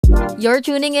You're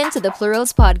tuning in to the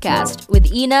Plurals Podcast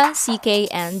with Ina, CK,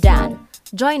 and Dan.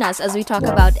 Join us as we talk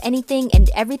about anything and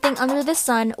everything under the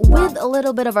sun with a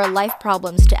little bit of our life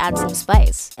problems to add some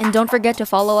spice. And don't forget to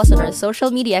follow us on our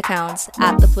social media accounts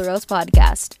at the Plurals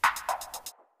Podcast.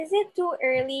 Is it too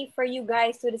early for you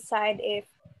guys to decide if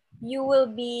you will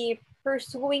be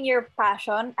pursuing your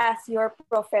passion as your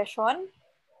profession,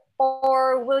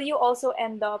 or will you also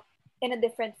end up in a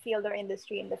different field or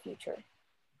industry in the future?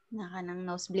 Naka ng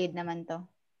nosebleed naman to.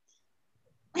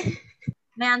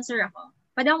 May answer ako.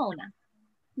 Pwede ako una.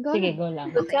 Sige, go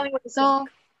lang. So tell me what you So,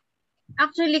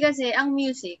 actually kasi, ang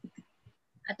music,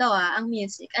 ang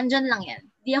music, andyan lang yan.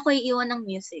 Di ako iiwan ng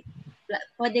music.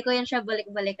 Pwede ko yan siya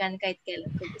balik-balikan kahit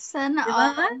kailan ko gusto. Sana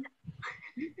Diba? all.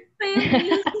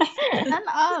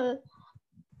 Sana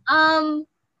all.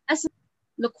 As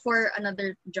look for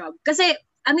another job. Kasi,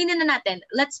 aminin na natin,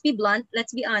 let's be blunt,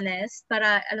 let's be honest,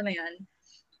 para, alam mo yan,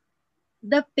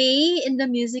 the pay in the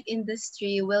music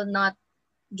industry will not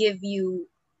give you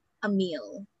a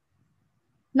meal.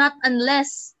 Not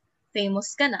unless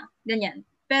famous ka na. Ganyan.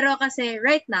 Pero kasi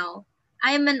right now,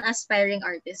 I am an aspiring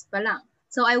artist pa lang.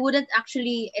 So I wouldn't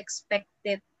actually expect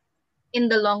it in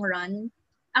the long run.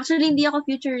 Actually, hindi ako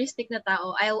futuristic na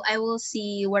tao. I will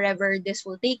see wherever this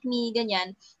will take me,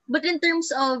 ganyan. But in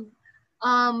terms of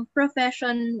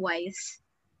profession-wise,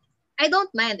 I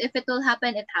don't mind. If it will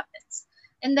happen, it happens.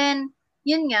 And then,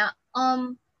 yun nga,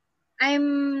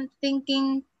 I'm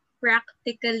thinking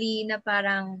practically na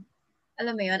parang,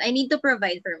 alam mo yun, I need to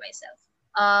provide for myself.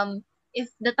 If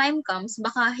the time comes,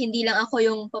 baka hindi lang ako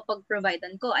yung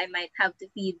papag-providean ko. I might have to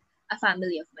feed a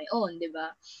family of my own, di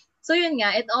ba? So yun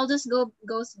nga, it all just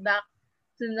goes back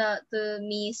to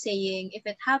me saying, if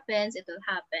it happens, it will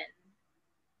happen.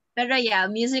 Pero yeah,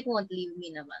 music won't leave me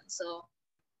naman. So,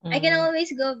 I can always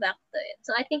go back to it.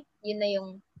 So I think yun na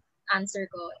yung answer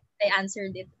ko. I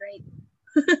answered it right.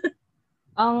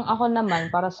 Ang ako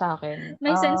naman, para sa akin.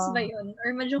 May sense ba yun?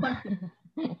 Or medyo confused?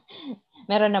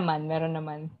 Meron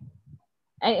naman.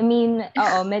 I mean,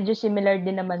 medyo similar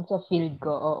din naman sa field ko,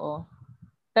 oo.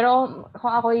 Pero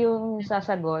kung ako yung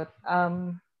sasagot,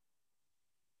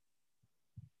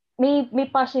 may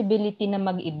possibility na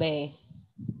mag-iba eh.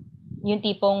 Yung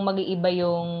tipong mag-iiba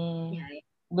yung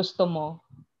gusto mo.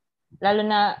 Lalo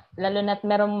na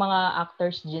merong mga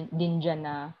actors din dyan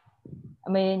na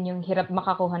may yung hirap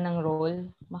makakuha ng role,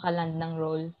 makaland ng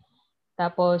role.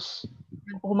 Tapos,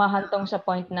 humahantong sa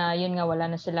point na yun nga, wala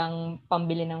na silang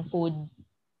pambili ng food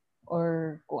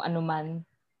or kung ano man.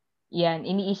 Yan,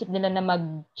 iniisip nila na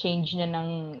mag-change na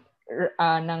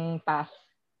ng path.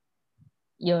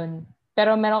 Yun.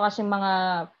 Pero meron kasi mga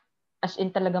as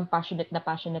in talagang passionate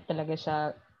talaga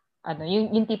sa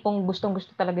yung tipong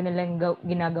gustong-gusto talaga nila yung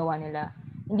ginagawa nila.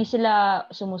 Hindi sila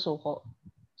sumusuko.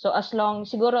 So as long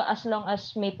as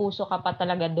may puso ka pa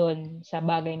talaga doon sa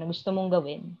bagay na gusto mong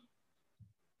gawin,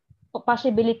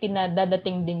 possibility na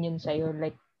dadating din yun sa'yo.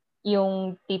 Like,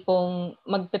 yung tipong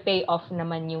magpe-pay off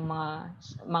naman yung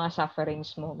mga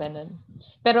sufferings mo, ganun.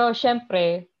 Pero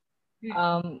syempre,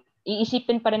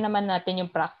 iisipin pa rin naman natin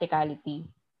yung practicality.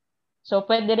 So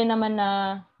pwede rin naman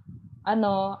na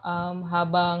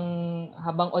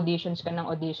habang auditions ka ng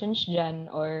auditions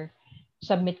dyan or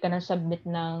submit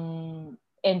ng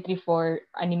entry for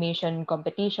animation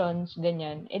competitions,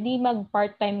 ganyan. E di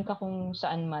mag-part-time ka kung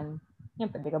saan man.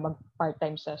 Yan, pwede ka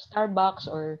mag-part-time sa Starbucks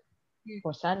or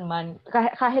kung saan man.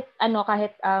 Kahit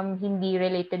hindi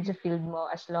related sa field mo,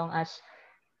 as long as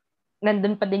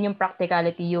nandun pa din yung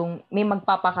practicality, yung may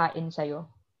magpapakain sa'yo.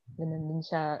 Ganun din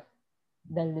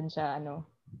dahil din sa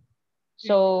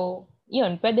So,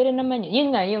 yun, pwede rin naman yun. Yun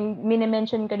nga, yung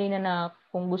mini-mention kanina na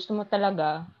kung gusto mo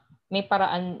talaga, may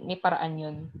paraan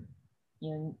yun.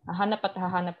 Yun, hahanap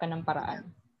ka ng paraan.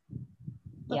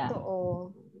 Yeah. Totoo.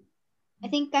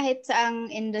 I think kahit saang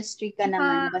industry ka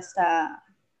naman, basta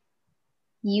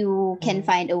you can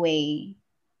find a way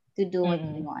to do what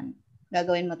you want.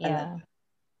 Gagawin mo talaga.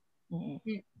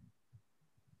 Yeah.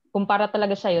 Kung para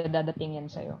talaga sa'yo, dadating yan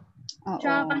sa'yo. Oo.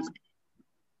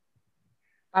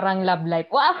 Parang love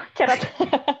life. Wow! Charot!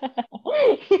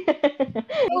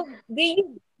 So, do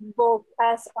you both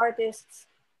as artists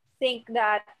think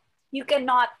that you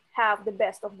cannot have the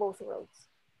best of both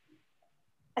worlds?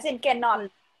 As in,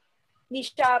 cannot. Hindi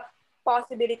siya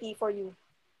possibility for you.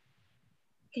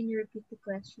 Can you repeat the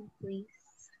question, please?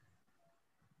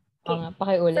 Okay.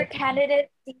 Pakiulit. For candidate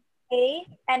A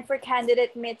and for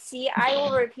candidate Mitzi, I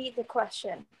will repeat the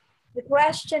question. The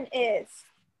question is,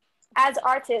 as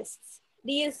artists,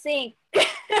 do you think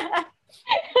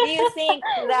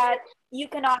that you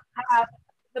cannot have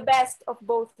the best of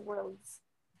both worlds?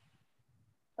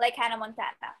 Like Hannah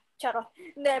Montana. Charot.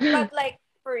 But like,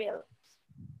 For real.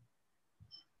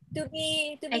 To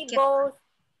be I can't. both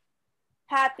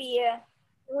happy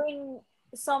doing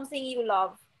something you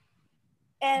love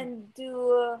and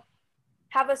to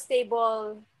have a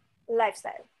stable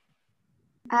lifestyle.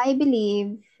 I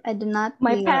believe I do not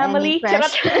My feel any family. Charot.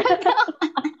 pressure.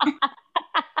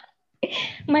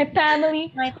 My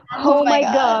family. My Oh Oh my my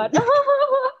God. God.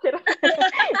 Charot.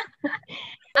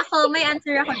 Ako, may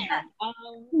answer ako dyan.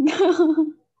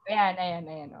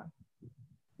 Ayan. Oh.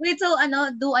 Wait, so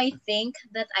do I think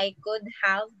that I could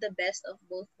have the best of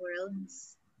both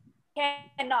worlds?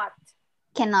 Cannot.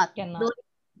 Cannot. Cannot.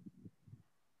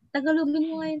 Tagalogin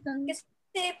mo nga yun. Kasi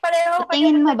pareho Sa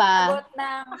tingin mo ba? nagsagot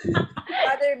ng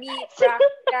rather be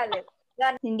practical.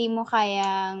 Hindi mo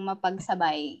kayang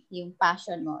mapagsabay yung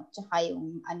passion mo tsaka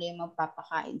yung ano yung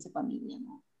magpapakain sa pamilya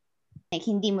mo. Like,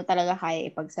 hindi mo talaga kaya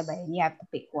ipagsabay. You have to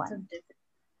pick one.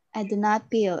 I do not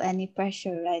feel any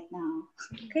pressure right now.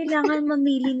 Kailangan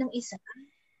mamili ng isa.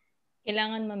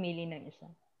 Kailangan mamili ng isa.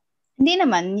 Hindi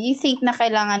naman. You think na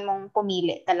kailangan mong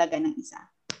pumili talaga ng isa.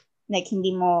 Like,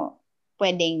 hindi mo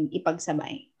pwedeng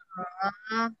ipagsabay.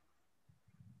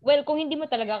 Well, kung hindi mo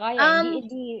talaga kaya,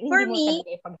 hindi for mo me,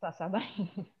 talaga ipagsasabay.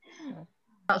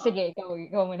 Sige,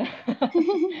 ikaw muna.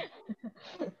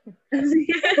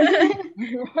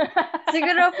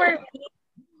 Siguro for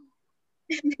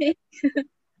me,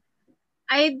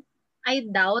 I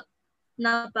doubt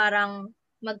na parang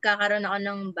magkakaroon ako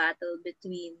ng battle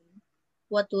between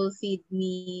what will feed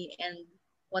me and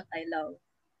what I love.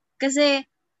 Kasi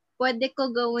pwede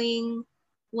ko gawing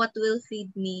what will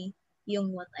feed me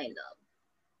yung what I love.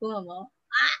 Kuha mo?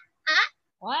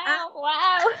 Wow!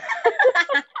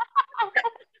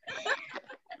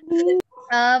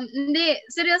 Hindi.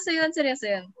 Seryoso yun.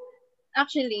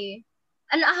 Actually,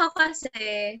 ako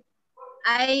kasi,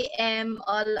 I am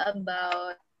all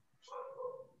about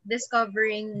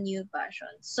discovering new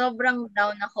passions. Sobrang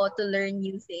down ako to learn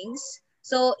new things.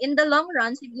 So, in the long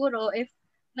run, siguro, if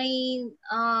may,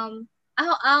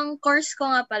 ang course ko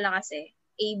nga pala kasi,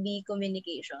 AB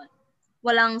communication.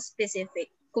 Walang specific.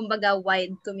 Kumbaga,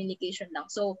 wide communication lang.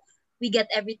 So, we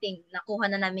get everything. Nakuha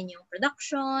na namin yung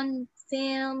production,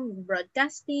 film,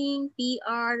 broadcasting,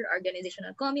 PR,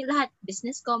 organizational comm, lahat,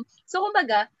 business comm. So,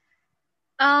 kumbaga,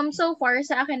 so far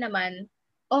sa akin naman,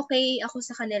 okay ako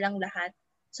sa kanilang lahat.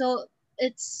 So,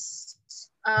 it's,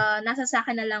 nasa sa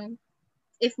akin na lang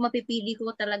if mapipili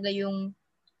ko talaga yung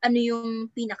ano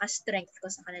yung pinaka-strength ko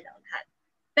sa kanilang lahat.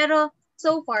 Pero,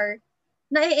 so far,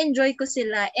 na-enjoy ko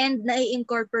sila and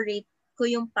na-incorporate ko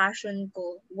yung passion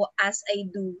ko as I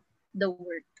do the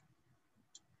work.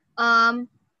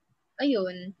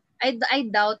 Ayun. I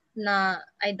doubt na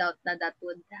that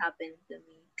would happen to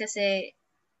me. Kasi,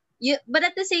 but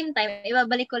at the same time,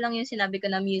 ibabalik ko lang yung sinabi ko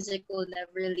na music will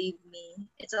never leave me.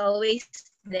 It's always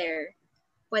there.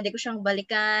 Pwede ko siyang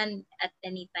balikan at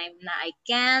any time na I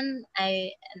can,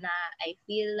 I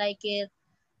feel like it.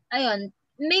 Ayun,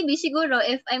 maybe siguro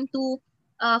if I'm too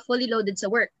fully loaded sa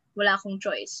work, wala akong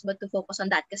choice but to focus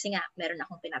on that kasi nga meron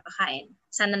akong pinapakain.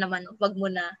 Sana naman wag mo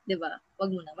na, 'di ba?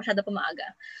 Wag mo na, masyado pa maaga.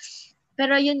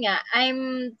 Pero yun nga,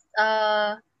 I'm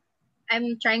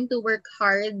trying to work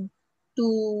hard to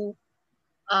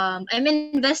I'm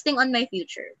investing on my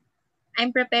future.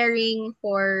 I'm preparing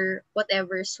for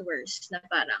whatever's worse na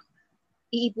parang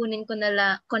iipunin ko na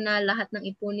lahat ng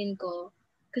ipunin ko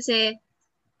kasi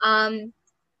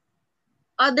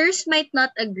others might not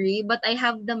agree, but I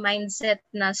have the mindset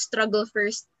na struggle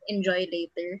first, enjoy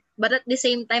later. But at the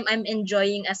same time, I'm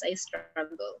enjoying as I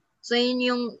struggle. So, yun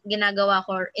yung ginagawa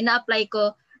ko, ina-apply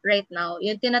ko right now.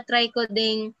 Yung tinatry ko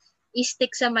ding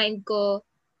i-stick sa mind ko,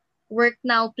 work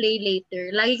now, play later.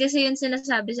 Lagi kasi yun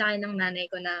sinasabi sa akin ng nanay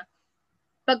ko na,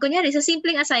 pag kunyari, sa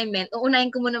simpleng assignment,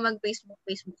 uunahin ko muna mag-Facebook.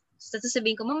 So,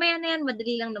 sasabihin ko, mamaya na yan,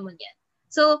 madali lang naman yan.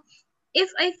 So, if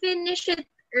I finish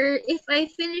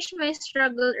my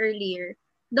struggle earlier,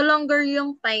 the longer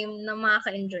yung time na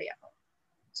makaka-enjoy ako.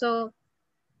 So,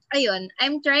 ayun,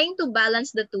 I'm trying to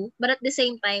balance the two, but at the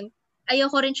same time,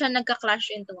 ayoko rin siya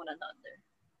nagka-clash into one another.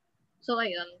 So,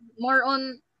 ayun, more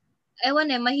on,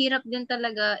 mahirap din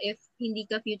talaga if hindi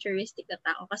ka futuristic na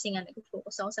tao kasi nga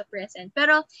nag-focus ako sa present.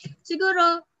 Pero,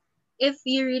 siguro, if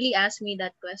you really ask me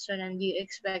that question and you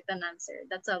expect an answer,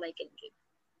 that's all I can give.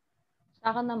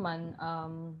 Sa akin naman,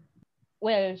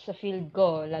 well, sa field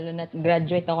ko, lalo na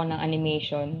graduate ako ng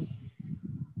animation,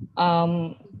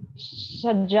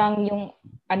 sadyang yung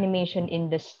animation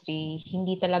industry,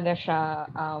 hindi talaga siya,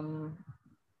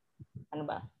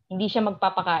 hindi siya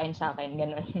magpapakain sa akin,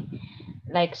 ganun.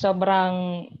 Like,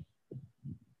 sobrang,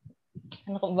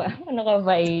 ano ka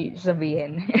ba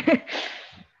sabihin?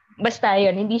 Basta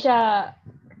yun, hindi siya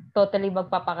totally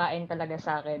magpapakain talaga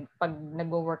sa akin pag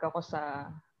nagwo-work ako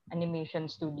sa animation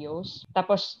studios.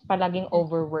 Tapos palaging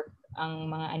overwork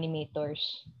ang mga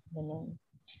animators. Ganun.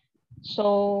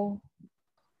 So,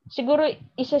 siguro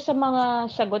isa sa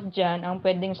mga sagot dyan, ang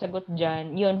pwedeng sagot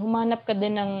dyan, yun, humanap ka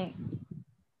din ng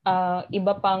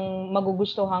iba pang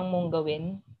magugustuhan mong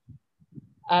gawin.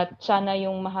 At sana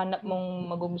yung mahanap mong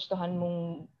magugustuhan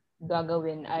mong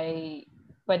gagawin ay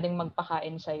pwedeng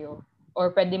magpakain sa'yo.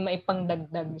 Or pwedeng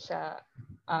maipangdagdag sa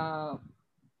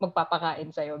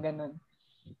magpapakain sa'yo. Ganun.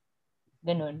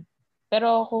 Ganun.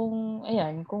 Pero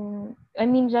I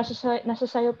mean, nasa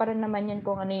sayo pa rin naman yan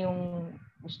kung ano yung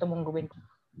gusto mong gawin.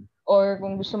 Or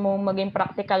kung gusto mong maging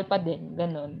practical pa din,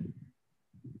 ganun.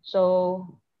 So,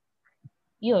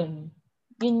 yun.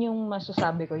 Yun yung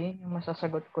masasabi ko, yun yung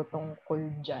masasagot ko tungkol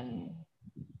dyan.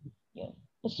 Yun.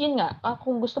 Tapos yun nga,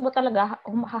 kung gusto mo talaga,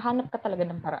 hahanap ka talaga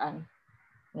ng paraan.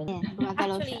 Yeah,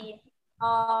 gumagalaw siya. Actually,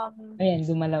 Ayan,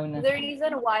 gumalaw na. the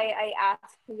reason why I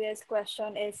asked this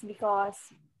question is because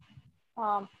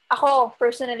ako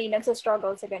personally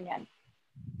nagsa-struggle sa ganyan.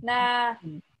 Na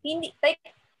hindi, like,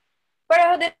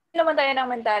 pareho din naman tayo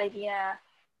ng mentality na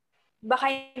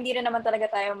baka hindi rin naman talaga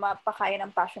tayo mapakaya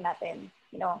ng passion natin,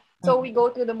 you know. So we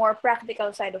go to the more practical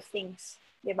side of things,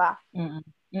 'di ba?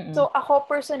 So ako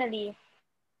personally,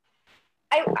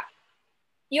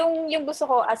 yung gusto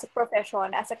ko as a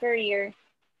profession, as a career,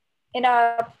 in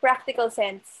a practical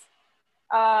sense,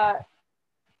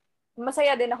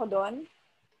 masaya din ako doon.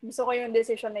 Gusto ko yung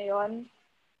decision na yon.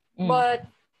 But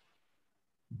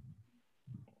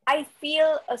I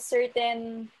feel a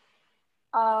certain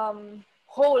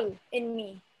hole in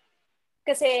me.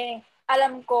 Kasi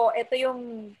alam ko, ito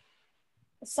yung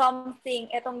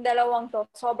itong dalawang to,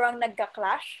 sobrang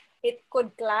nagka-clash. It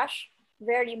could clash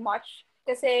very much.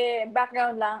 Kasi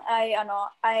background lang,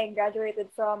 I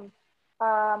graduated from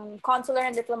consular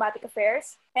and diplomatic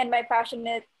affairs, and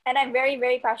I'm very,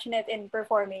 very passionate in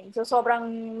performing. So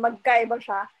sobrang magkaiba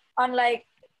siya. Unlike,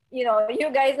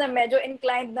 you guys na medyo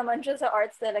inclined naman siya sa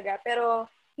arts talaga, pero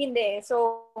hindi.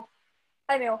 So,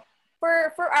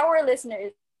 for our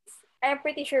listeners, I'm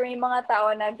pretty sure may mga tao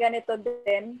na ganito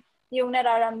din yung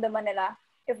nararamdaman nila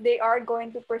if they are going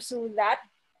to pursue that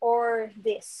or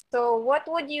this. So, what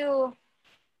would you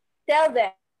tell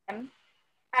them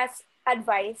as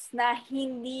advice na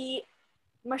hindi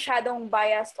masyadong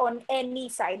biased on any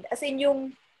side? As in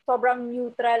yung sobrang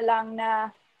neutral lang na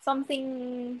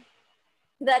something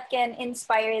that can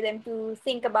inspire them to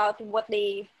think about what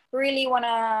they really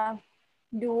wanna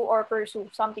do or pursue,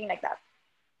 something like that.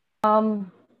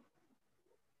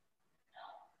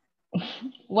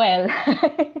 Well,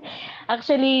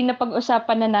 actually,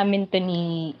 napag-usapan na namin to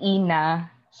ni Ina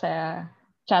sa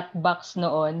chat box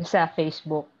noon sa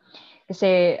Facebook.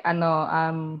 Kasi,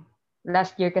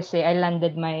 last year kasi, I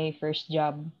landed my first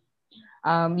job.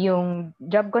 Yung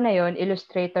job ko na yon,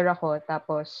 illustrator ako.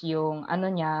 Tapos, yung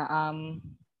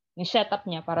yung setup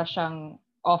niya, para siyang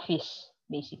office,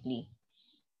 basically.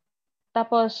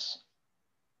 Tapos,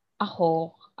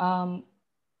 ako,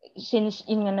 since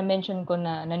yun nga na-mention ko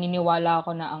na naniniwala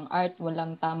ako na ang art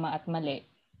walang tama at mali,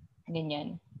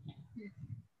 ganyan.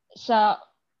 Sa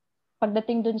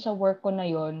pagdating dun sa work ko na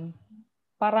yon,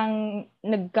 parang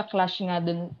nagka-clash siya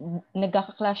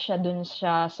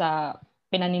sa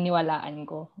pinaniniwalaan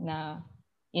ko na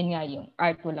yun nga yung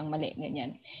art walang mali,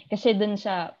 ganyan. Kasi dun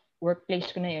sa workplace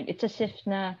ko na yun, it's as if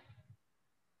na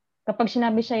kapag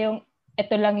sinabi sa yung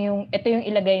ito yung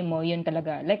ilagay mo, yun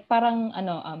talaga. Like parang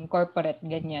corporate,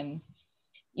 ganyan.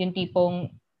 Yung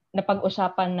tipong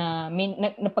napag-usapan na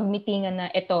napagmitingan na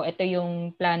ito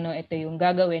yung plano, ito yung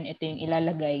gagawin, ito yung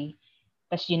ilalagay.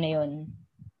 Tapos yun na yun.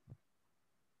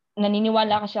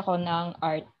 Naniniwala kasi ako na ang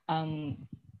art,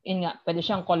 yun nga, pwede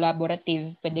siyang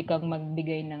collaborative, pwede kang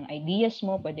magbigay ng ideas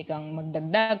mo, pwede kang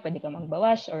magdagdag, pwede kang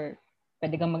magbawas, or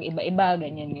pwede kang mag-iba-iba,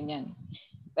 ganyan.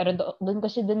 Pero doon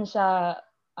kasi dun sa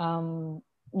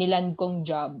niland kong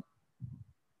job,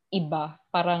 iba,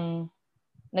 parang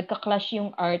nagka-clash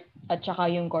yung art at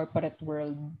saka yung corporate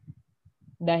world.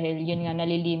 Dahil yun nga,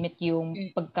 nalilimit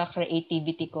yung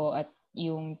pagka-creativity ko at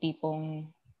yung tipong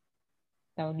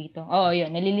tawag dito. Yun,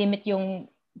 nalilimit yung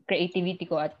creativity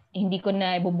ko at hindi ko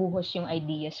na ibubuhos yung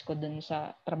ideas ko dun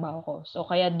sa trabaho ko. So,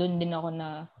 kaya dun din ako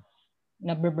na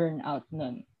burn out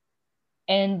nun.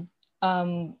 And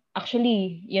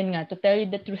actually, yun nga, to tell you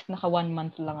the truth, naka 1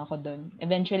 month lang ako doon.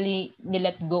 Eventually,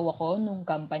 nilet go ako nung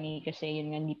company kasi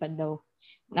yun nga, hindi pa daw,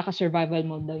 naka-survival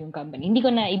mode daw yung company. Hindi ko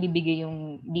na ibibigay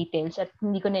yung details at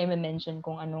hindi ko na i-mention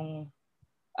kung anong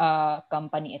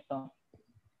company ito.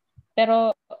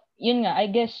 Pero, yun nga, I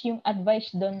guess yung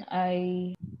advice doon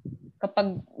ay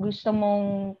kapag gusto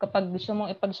mong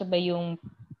ipagsabay yung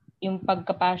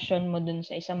pagka-passion mo dun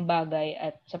sa isang bagay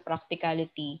at sa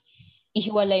practicality,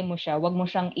 ihiwalay mo siya, wag mo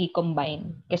siyang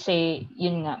i-combine. Kasi,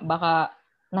 yun nga, baka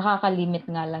nakakalimit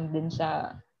nga lang din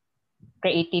sa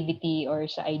creativity or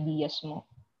sa ideas mo.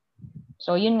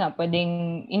 So, yun nga,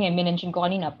 yun nga, minention ko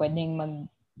kanina, pwedeng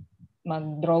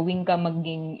mag-drawing ka,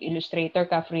 maging illustrator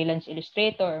ka, freelance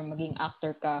illustrator, or maging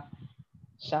actor ka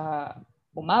sa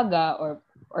umaga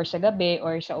or sa gabi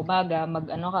or sa umaga, mag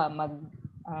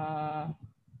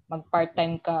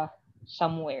part-time ka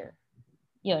somewhere.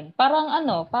 Yun. Parang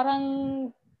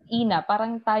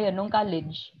parang tayo nung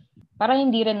college, parang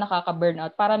hindi rin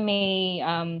nakaka-burnout, para may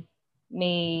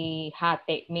may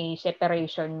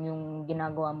separation yung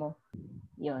ginagawa mo.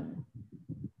 Yun.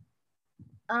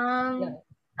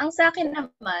 Ang sa akin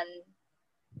naman,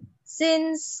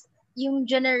 since yung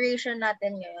generation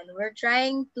natin ngayon, we're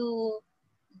trying to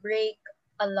break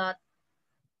a lot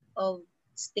of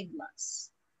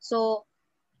stigmas. So,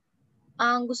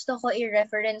 ang gusto ko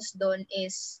i-reference doon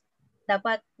is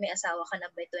dapat may asawa ka na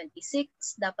by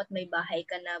 26, dapat may bahay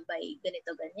ka na by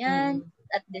ganito ganyan,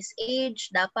 at this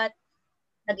age, dapat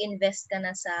nag-invest ka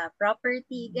na sa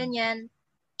property, ganyan.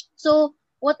 So,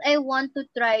 what I want to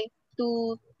try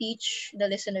to teach the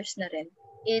listeners na rin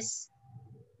is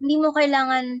hindi mo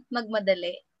kailangan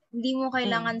magmadali. Hindi mo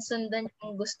kailangan sundan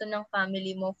yung gusto ng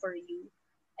family mo for you.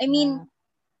 I mean,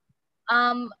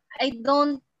 I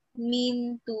don't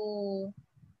mean to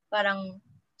parang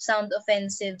sound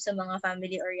offensive sa mga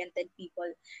family-oriented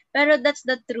people. Pero that's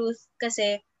the truth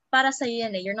kasi para sa'yo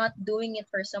yan eh. You're not doing it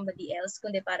for somebody else,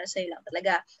 kundi para sa'yo lang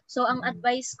talaga. So, ang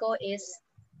advice ko is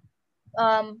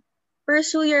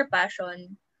pursue your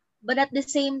passion, but at the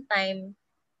same time,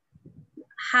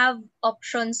 have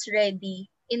options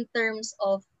ready in terms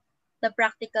of the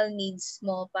practical needs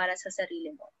mo para sa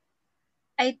sarili mo.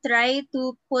 I try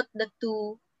to put the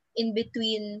two in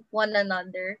between one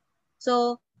another.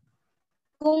 So,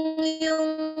 kung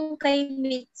yung kay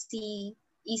Mitzi,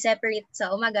 i-separate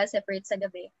sa umaga, separate sa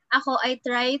gabi, ako, I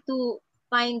try to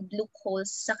find loopholes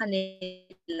sa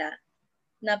kanila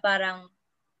na parang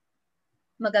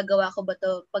magagawa ko ba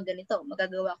to pag ganito?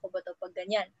 Magagawa ko ba to pag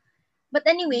ganyan? But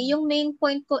anyway, yung main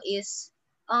point ko is,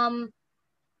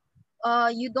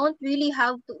 you don't really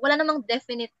have to, wala namang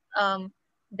definite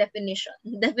definition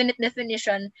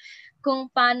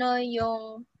kung paano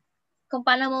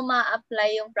mo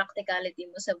ma-apply yung practicality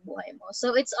mo sa buhay mo.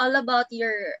 So it's all about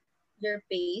your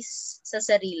pace sa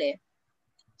sarili.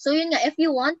 So yun nga, if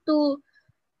you want to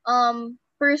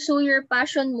pursue your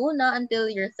passion muna until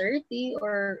you're 30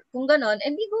 or kung ganon,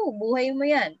 edi go, buhay mo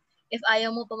yan. If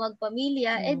ayaw mo pa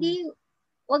magpamilya, edi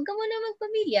wag ka muna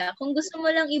magpamilya. Kung gusto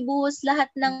mo lang ibuhos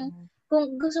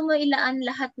kung gusto mo ilaan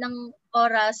lahat ng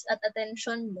oras at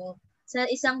attention mo sa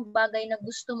isang bagay na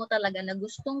gusto mo talaga, na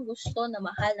gustong-gusto, na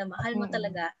mahal mo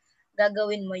talaga,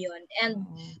 gagawin mo yon. And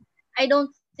I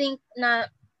don't think na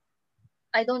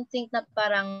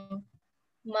parang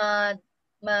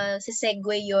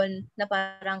ma-segue yon na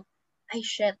parang, ay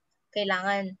shit,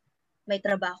 kailangan may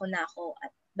trabaho na ako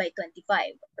at by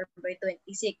 25 or by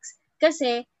 26.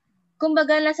 Kasi,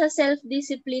 kumbaga nasa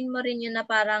self-discipline mo rin yun na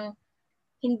parang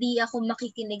hindi ako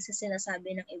makikinig sa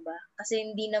sinasabi ng iba. Kasi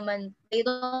they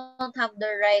don't have the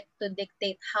right to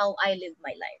dictate how I live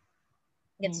my life.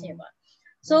 Gets niyo ba?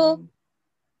 So,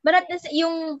 but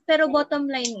pero bottom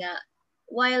line nga,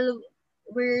 while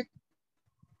we're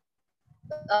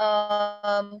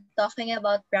talking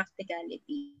about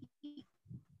practicality,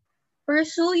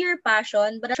 pursue your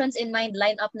passion, but options in mind,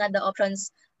 line up na the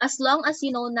options. As long as you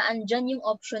know na andyan yung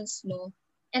options mo,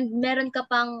 and meron ka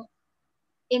pang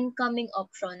incoming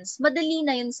options, madali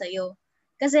na yun sa'yo.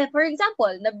 Kasi, for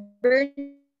example,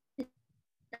 na-burn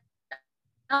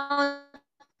out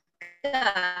ka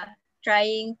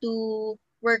trying to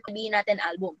work, sabihin natin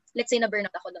album. Let's say na-burn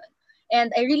out ako doon.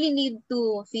 And I really need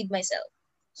to feed myself.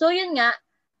 So, yun nga,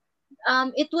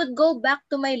 it would go back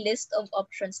to my list of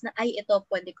options na, ay, ito,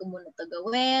 pwede ko muna ito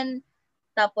gawin.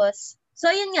 Tapos, so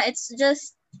yun nga, it's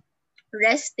just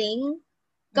resting.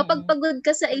 Kapag pagod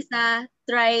ka sa isa,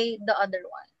 try the other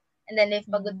one. And then if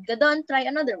pagod ka doon, try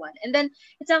another one. And then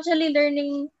it's actually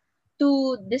learning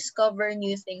to discover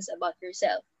new things about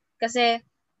yourself. Kasi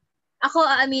ako,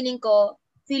 aaminin ko,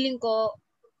 feeling ko,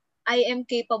 I am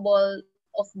capable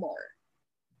of more.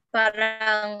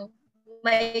 Parang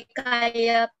may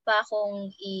kaya pa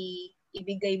akong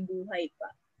ibigay buhay pa.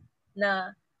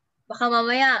 Na baka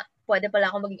mamaya, pwede pala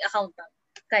ako maging accountant.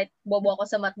 Kahit bobo ako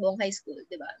sa math buong high school,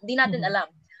 di ba? Hindi natin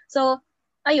alam. So,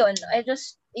 ayun, I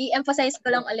just i-emphasize ko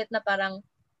lang ulit na parang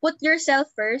put yourself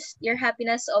first. Your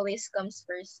happiness always comes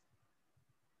first.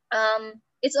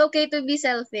 it's okay to be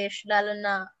selfish, lalo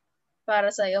na para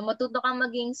sa'yo. Matuto kang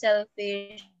maging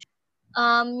selfish.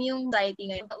 Yung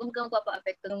society ngayon, huwag kang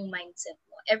mapapa-apekto ng mindset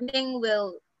mo. Everything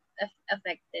will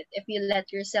affect it if you let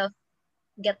yourself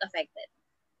get affected.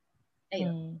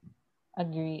 Ayun.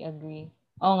 Agree.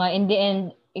 Oo nga, in the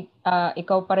end,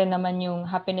 ikaw pa rin naman yung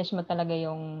happiness mo talaga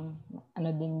yung ano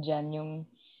din dyan, yung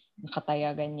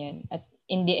nakataya ganyan. At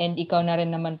in the end, ikaw na rin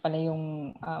naman pala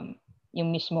yung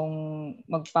mismong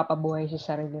magpapabuhay sa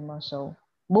sarili mo. So,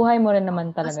 buhay mo rin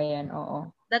naman talaga yan,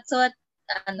 oo. That's what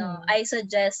I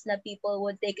suggest na people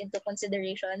would take into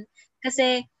consideration.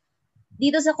 Kasi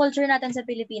dito sa culture natin sa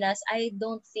Pilipinas, I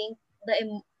don't think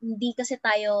hindi kasi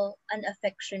tayo an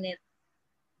affectionate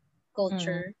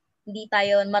culture. Hindi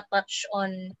tayo matouch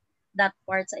on that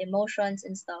part sa emotions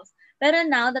and stuff. Pero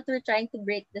now that we're trying to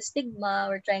break the stigma,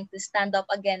 we're trying to stand up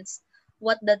against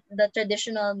what the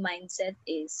traditional mindset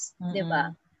is, di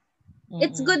ba?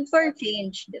 It's good for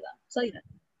change, di ba? So, yun.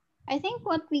 I think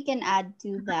what we can add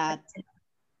to that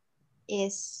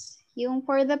is yung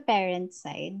for the parent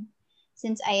side,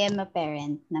 since I am a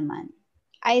parent naman,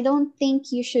 I don't think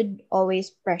you should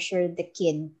always pressure the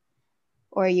kid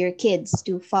or your kids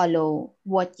to follow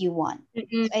what you want.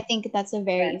 So I think that's a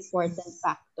very important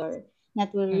factor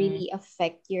that will really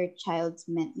affect your child's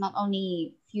not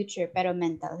only future pero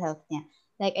mental health niya.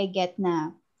 Like I get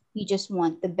na you just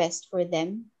want the best for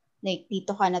them. Like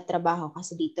dito ka na trabaho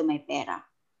kasi dito may pera.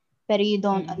 Pero you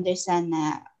don't understand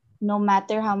na no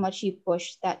matter how much you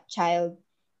push that child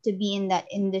to be in that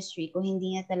industry, kung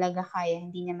hindi niya talaga kaya,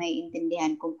 hindi niya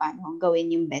maiintindihan kung paano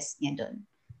gawin yung best niya doon.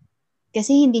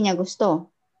 Kasi hindi niya gusto.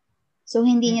 So,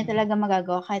 hindi niya talaga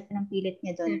magagawa kahit anong pilit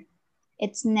niya doon.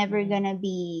 It's never gonna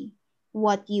be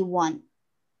what you want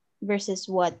versus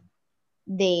what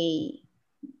they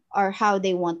or how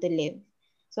they want to live.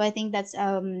 So, I think that's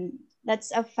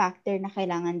a factor na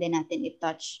kailangan din natin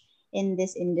i-touch in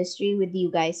this industry with you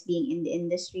guys being in the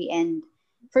industry. And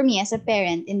for me, as a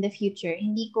parent, in the future,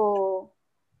 hindi ko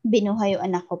binuhay yung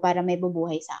anak ko para may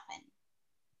bubuhay sa akin.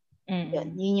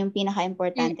 Yun yung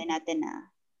pinaka-importante natin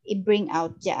na i-bring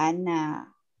out dyan na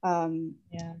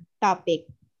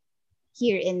topic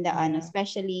here in the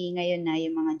especially ngayon na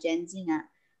yung mga Gen Z nga,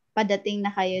 padating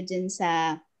na kayo dyan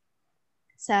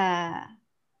sa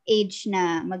age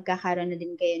na magkakaroon na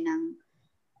din kayo ng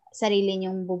sarili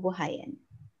nyong bubuhayan.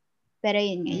 Pero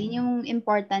yun nga, yun yung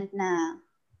important na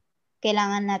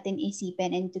kailangan natin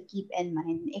isipin and to keep in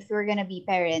mind. If you're gonna be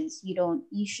parents, you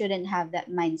shouldn't have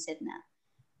that mindset na,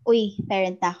 uy,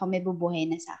 parent na ako, may bubuhay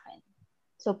na sa akin.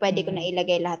 So, pwede ko na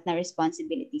ilagay lahat ng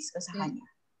responsibilities ko sa kanya.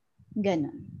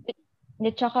 Ganon.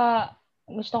 Tsaka,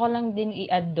 gusto ko lang din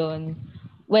i-add doon,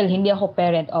 well, hindi ako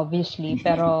parent, obviously,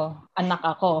 pero anak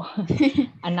ako.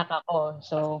 Anak ako.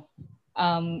 So,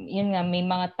 yun nga, may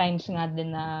mga times nga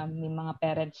din na may mga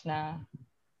parents na,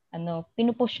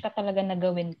 pinupush ka talaga na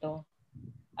gawin to.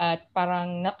 At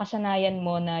parang nakasanayan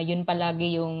mo na yun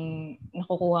palagi yung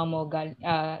nakukuha mo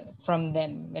from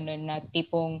them. Ganun, na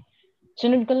tipong,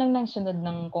 sunod ka lang ng sunod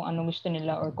ng kung ano gusto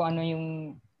nila or kung ano yung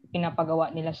pinapagawa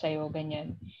nila sa'yo,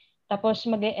 ganyan. Tapos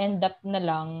mag-end up na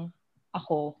lang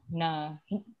ako na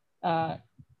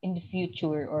in the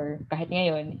future or kahit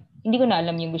ngayon, hindi ko na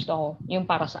alam yung gusto ko, yung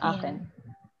para sa akin.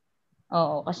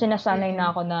 Oo, kasi nasanay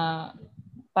na ako na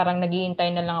parang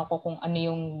naghihintay na lang ako kung ano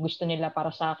yung gusto nila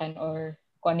para sa akin or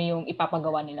kung ano yung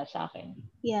ipapagawa nila sa akin.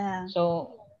 Yeah. So,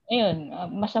 ayun,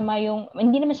 masama yung,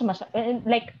 hindi naman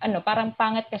like, parang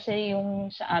pangit kasi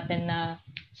yung sa atin na,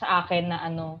 sa akin na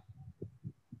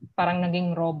parang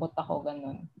naging robot ako,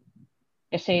 ganun.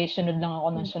 Kasi sunod lang ako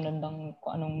ng sunod ng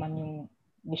kung anong man yung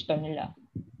gusto nila.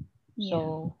 Yeah. So,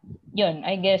 yun,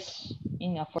 I guess,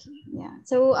 enough. Yeah.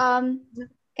 So,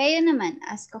 kayo naman,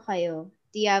 ask ko kayo,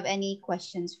 do you have any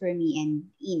questions for me and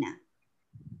Ina?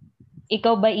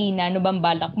 Ikaw ba, Ina? Ano bang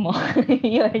balak mo?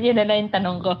 yun na yung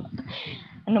tanong ko.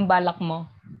 Anong balak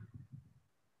mo?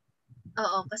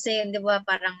 Oo, kasi di ba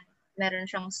parang meron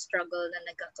siyang struggle na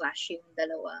nagka-clash yung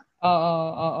dalawa.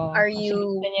 Oo. Are kasi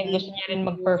you... gusto niya rin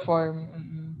mag-perform.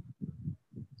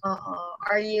 Oo.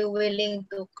 Are you willing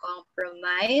to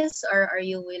compromise or are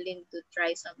you willing to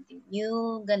try something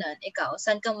new? Ganon. Ikaw,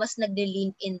 saan ka mas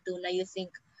nag-lean into na you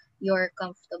think you're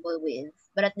comfortable with?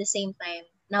 But at the same time,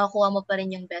 nakakuha mo pa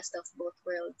rin yung best of both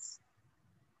worlds.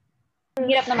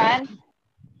 Hirap naman.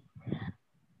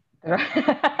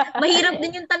 Mahirap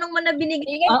din yung tanong mo na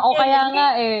binigay. O kaya nga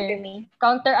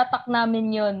counter-attack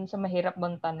namin yun sa mahirap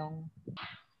bang tanong.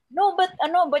 No,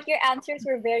 but your answers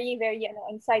were very, very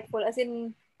insightful. As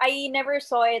in, I never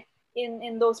saw it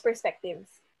in those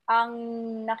perspectives.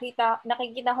 Ang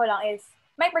nakikita ko lang is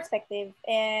my perspective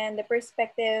and the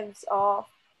perspectives of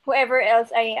whoever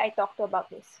else I talked to about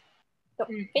this. So,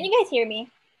 can you guys hear me?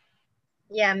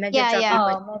 Yeah, medyo Yeah, choppy yeah.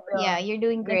 pa. medyo, Yeah, you're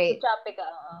doing medyo great. choppy ka.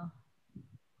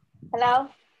 Hello?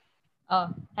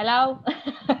 Hello?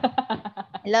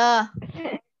 Hello.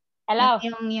 Hello?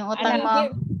 Yung Can utang you mo.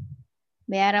 hear?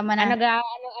 Bayaran mo na.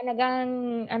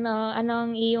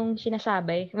 Anong iyong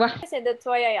sinasabi? Wah, Kasi that's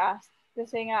why I asked.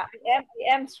 Kasi nga, I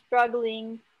am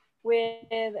struggling with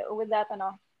that,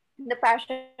 the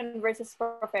passion versus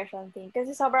profession thing.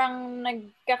 Kasi sobrang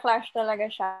nagka-clash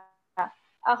talaga siya.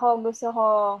 Ako, gusto ko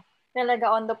talaga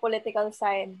on the political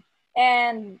side.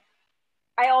 And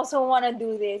I also want to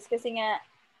do this kasi nga,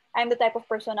 I'm the type of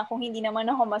person na kung hindi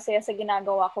naman ako masaya sa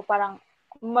ginagawa ko, parang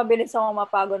mabilis ako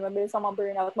mapagod, mabilis ako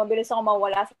ma-burnout, mabilis ako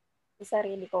mawala sa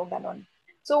sarili ko, ganun.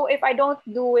 So if I don't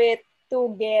do it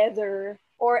together,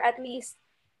 or at least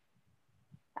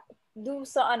do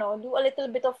a little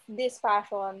bit of this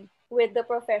passion with the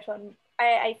profession,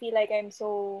 I feel like I'm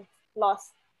so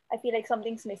lost. I feel like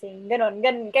something's missing. Ganun.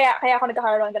 Kaya ako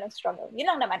nagkakaroon ng struggle. Yun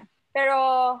lang naman.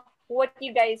 Pero what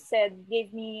you guys said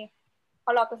gave me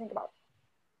a lot to think about.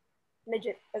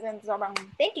 Legit. As in, sobrang,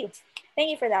 thank you. Thank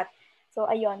you for that. So,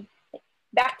 ayun.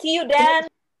 Back to you, Dan.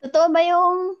 Totoo ba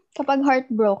yung kapag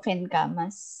heartbroken ka,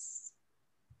 mas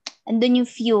andun yung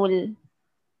fuel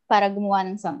para gumawa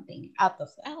ng something out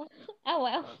of that?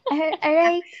 well.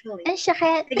 Aray, ang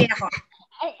sakit. Sige ako.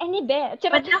 Ay, ani be.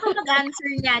 Ba't ako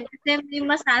mag-answer niyan? Kasi may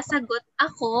masasagot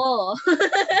ako.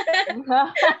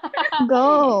 Go.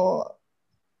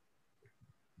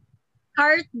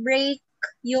 Heartbreak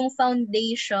yung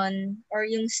foundation or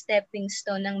yung stepping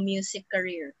stone ng music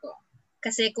career ko.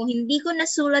 Kasi kung hindi ko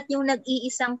nasulat yung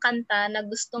nag-iisang kanta na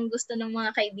gustong-gusto ng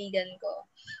mga kaibigan ko,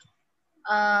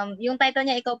 yung title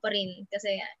niya, Ikaw Pa Rin.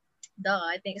 Kasi,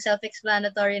 I think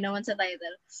self-explanatory naman sa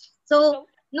title. So,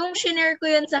 nung shinare ko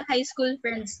yun sa high school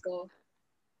friends ko,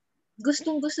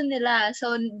 gustong-gusto nila.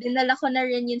 So, dinala ko na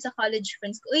rin yun sa college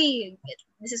friends ko. Uy,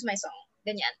 this is my song.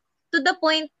 Ganyan. To the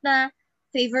point na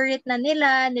favorite na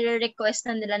nila, nire-request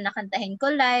na nila na kantahin ko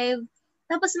live.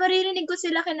 Tapos maririnig ko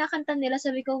sila kinakanta nila.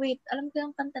 Sabi ko, wait, alam ko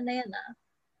yung kanta na yan ah.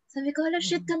 Sabi ko,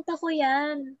 shit, kanta ko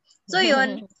yan. So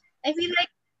yun, I feel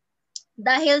like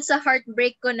dahil sa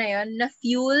heartbreak ko na yun,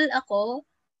 na-fuel ako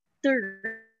to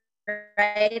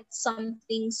write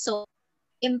something so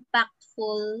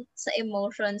impactful sa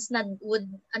emotions na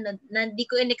na di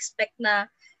ko in-expect na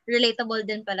relatable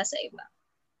din pala sa iba.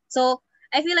 So,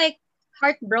 I feel like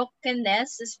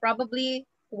heartbrokenness is probably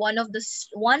one of the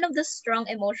strong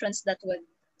emotions that would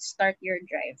start your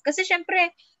drive. Kasi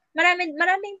syempre, maraming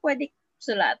pwede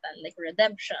sulatan, like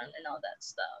redemption and all that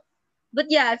stuff. But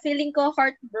yeah, feeling ko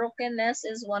heartbrokenness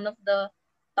is one of the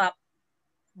top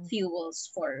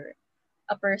fuels for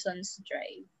a person's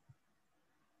drive.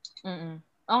 Mm.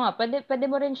 Oo nga, pwede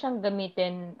mo rin siyang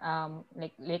gamitin,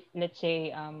 like, let's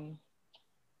say,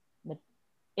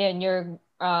 you're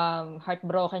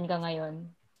heartbroken ka ngayon,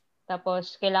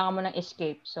 tapos kailangan mo ng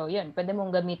escape. So, yun, pwede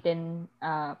mong gamitin,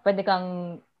 pwede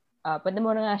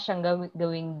mo na nga siyang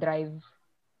gawing drive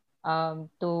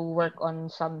to work on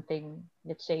something,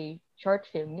 let's say, short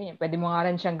film. Ganyan. Pwede mo nga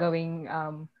rin siyang gawing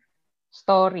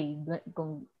story,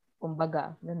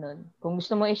 kumbaga, ganun. Kung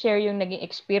gusto mo i-share yung naging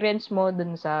experience mo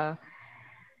dun sa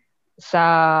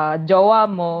jowa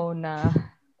mo na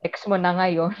ex mo na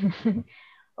ngayon,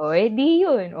 o di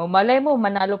yun. O malay mo,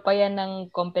 manalo pa yan ng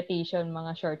competition,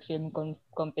 mga short film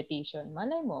competition.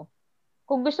 Malay mo.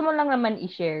 Kung gusto mo lang naman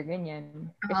i-share, ganyan.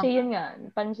 Kasi yun nga,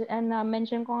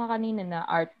 na-mention ko nga kanina na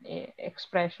art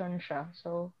expression siya.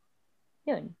 So,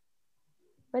 yun.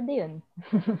 Pwede yun.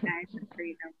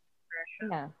 Freedom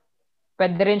expression. Yeah.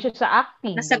 Pwede rin siya sa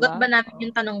acting. Nasagot diba? ba natin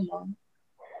yung tanong mo?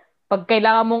 Pag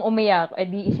kailangan mong umiyak,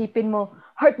 di isipin mo,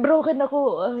 heartbroken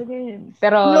ako.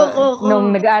 Pero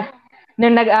nung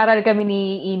nag-aral kami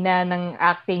ni Ina ng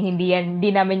acting,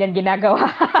 hindi namin yan ginagawa.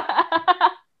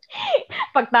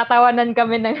 Pagtatawanan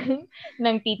kami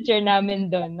ng teacher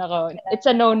namin doon. Ako, it's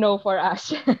a no-no for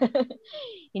us.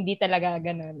 Hindi talaga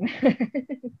ganun.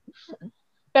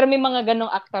 Pero may mga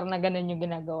ganong actor na ganun yung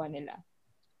ginagawa nila.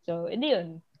 So, edi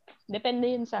yun.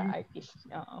 Depende yun sa artist.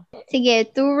 Oo. Sige,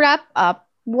 to wrap up,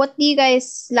 what do you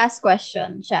guys, last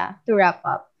question siya, to wrap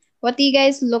up, what do you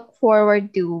guys look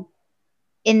forward to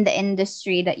in the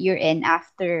industry that you're in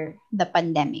after the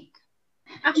pandemic?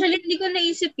 Actually, hindi ko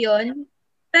naisip yon.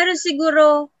 Pero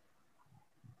siguro,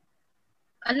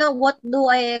 what do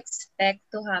I expect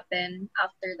to happen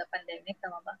after the pandemic?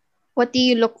 Tama ba? What do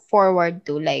you look forward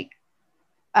to? Like,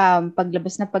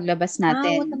 paglabas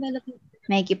natin, What am I looking for?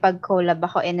 may kipag-collab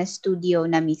ako in a studio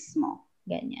na mismo.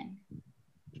 Ganyan.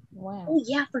 Wow. Oh,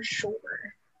 yeah, for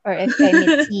sure. Or if I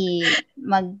meet si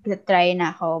mag-try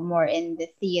na ako more in the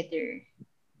theater.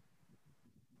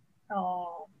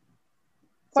 Oh.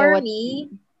 So For what?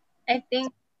 me, I think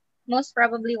most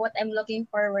probably what I'm looking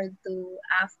forward to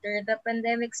after the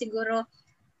pandemic siguro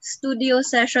studio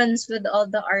sessions with all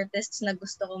the artists na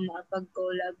gusto ko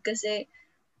makapag-collab kasi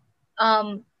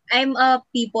I'm a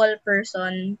people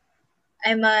person.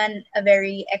 A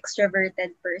very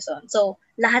extroverted person. So,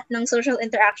 lahat ng social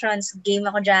interactions, game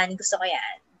ako dyan, gusto ko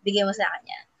yan. Bigay mo sa akin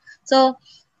yan. So,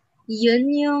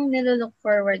 yun yung nilolook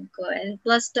forward ko. And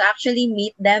plus, to actually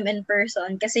meet them in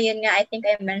person. Kasi yun nga, I think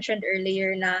I mentioned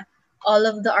earlier na all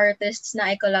of the artists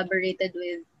na I collaborated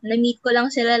with, na-meet ko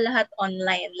lang sila lahat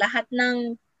online. Lahat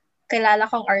ng kilala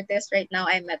kong artist right now,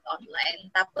 I met online.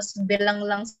 Tapos, bilang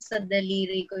lang sa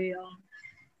daliri ko yung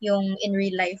in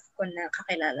real life ko na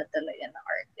kakilala talaga na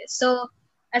artist. So,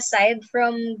 aside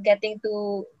from getting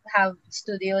to have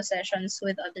studio sessions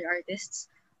with other artists,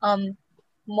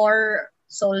 more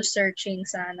soul searching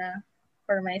sana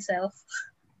for myself.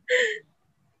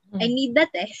 I need that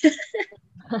eh.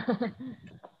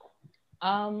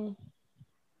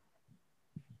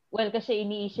 Well, kasi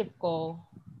iniisip ko,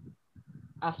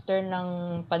 after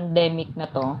ng pandemic na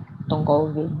tong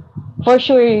COVID, for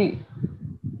sure,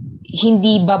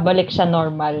 hindi babalik sa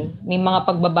normal. May mga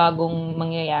pagbabagong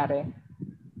mangyayari.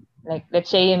 Like, let's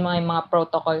say, yung mga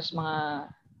protocols, mga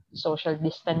social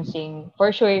distancing,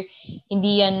 for sure,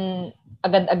 hindi yan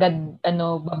agad-agad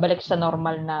babalik sa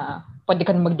normal na pwede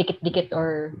ka na magdikit-dikit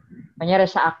or kanyari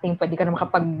sa acting, pwede ka na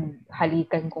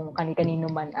makapaghalikan kung kani-kanino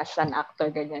man as an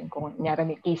actor, ganyan. Kung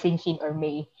kanyari may kissing scene or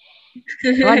may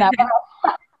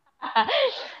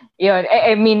yun.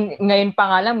 I mean, ngayon pa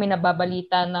nga lang, may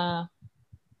nababalita na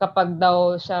kapag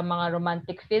daw sa mga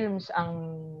romantic films, ang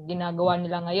ginagawa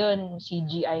nila ngayon,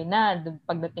 CGI na,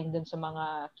 pagdating dun sa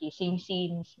mga kissing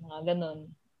scenes, mga ganun.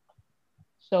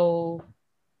 So,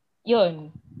 yun.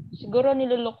 Siguro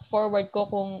nilolook forward ko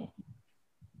kung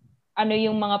ano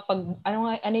yung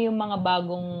mga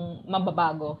bagong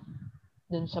mababago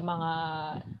dun sa mga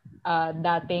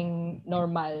dating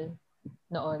normal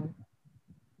noon.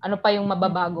 Ano pa yung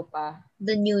mababago pa?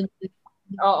 The new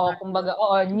Kumbaga,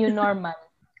 new normal.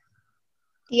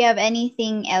 Do you have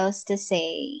anything else to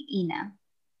say, Ina?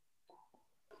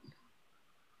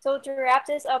 So to wrap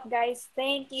this up, guys,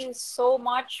 thank you so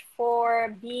much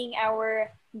for being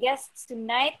our guests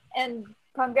tonight. And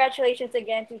congratulations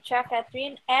again to Cha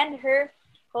Catherine and her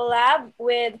collab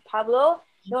with Pablo.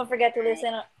 Don't forget to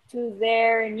listen to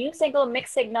their new single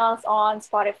Mixed Signals on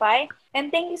Spotify. And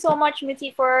thank you so much,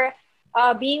 Mitzi, for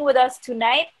being with us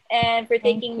tonight and for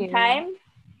taking time,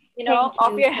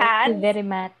 off your hands. Thank you very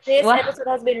much. This episode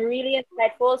has been really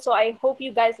insightful, so I hope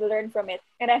you guys learned from it.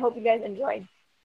 And I hope you guys enjoyed.